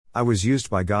I was used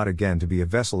by God again to be a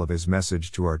vessel of His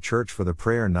message to our church for the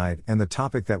prayer night, and the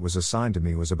topic that was assigned to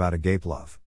me was about agape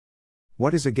love.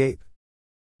 What is agape?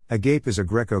 Agape is a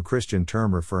Greco-Christian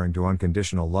term referring to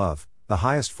unconditional love, the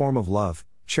highest form of love,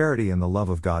 charity, and the love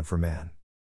of God for man.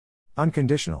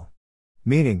 Unconditional.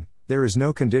 Meaning, there is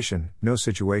no condition, no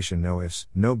situation, no ifs,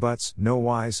 no buts, no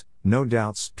whys, no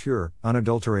doubts, pure,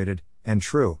 unadulterated, and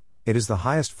true. It is the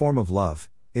highest form of love.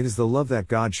 It is the love that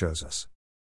God shows us.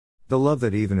 The love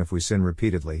that even if we sin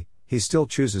repeatedly, He still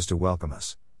chooses to welcome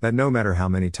us, that no matter how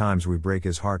many times we break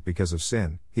His heart because of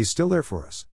sin, He's still there for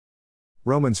us.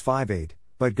 Romans 5:8,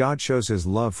 but God shows His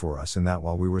love for us in that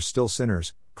while we were still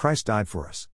sinners, Christ died for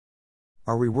us.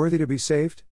 Are we worthy to be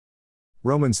saved?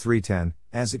 Romans 3:10,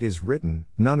 as it is written,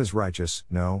 none is righteous,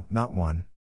 no, not one.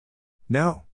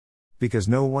 No. Because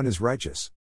no one is righteous.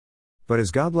 But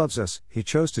as God loves us, He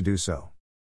chose to do so.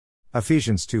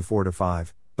 Ephesians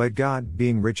 2:4-5, but God,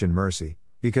 being rich in mercy,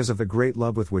 because of the great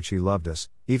love with which He loved us,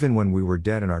 even when we were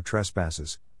dead in our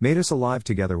trespasses, made us alive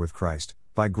together with Christ.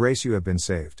 By grace you have been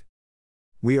saved.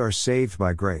 We are saved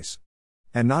by grace.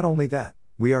 And not only that,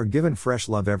 we are given fresh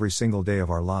love every single day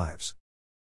of our lives.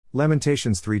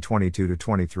 Lamentations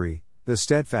 3:22-23, the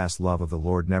steadfast love of the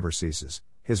Lord never ceases,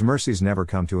 His mercies never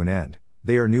come to an end,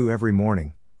 they are new every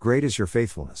morning, great is your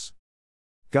faithfulness.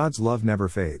 God's love never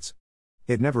fades.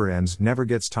 It never ends, never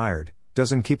gets tired,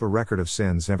 doesn't keep a record of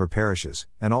sins, never perishes,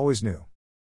 and always new.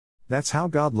 That's how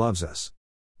God loves us.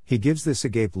 He gives this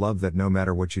agape love that no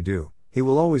matter what you do, He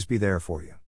will always be there for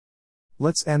you.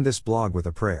 Let's end this blog with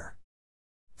a prayer.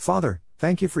 Father,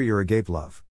 thank you for your agape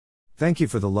love. Thank you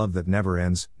for the love that never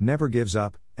ends, never gives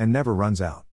up, and never runs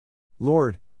out.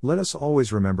 Lord, let us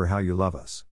always remember how you love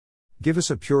us. Give us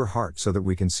a pure heart so that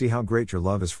we can see how great your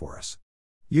love is for us.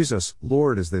 Use us,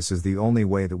 Lord, as this is the only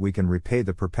way that we can repay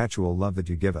the perpetual love that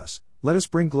you give us. Let us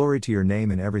bring glory to your name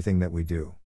in everything that we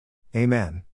do.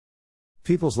 Amen.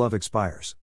 People's love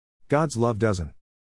expires. God's love doesn't.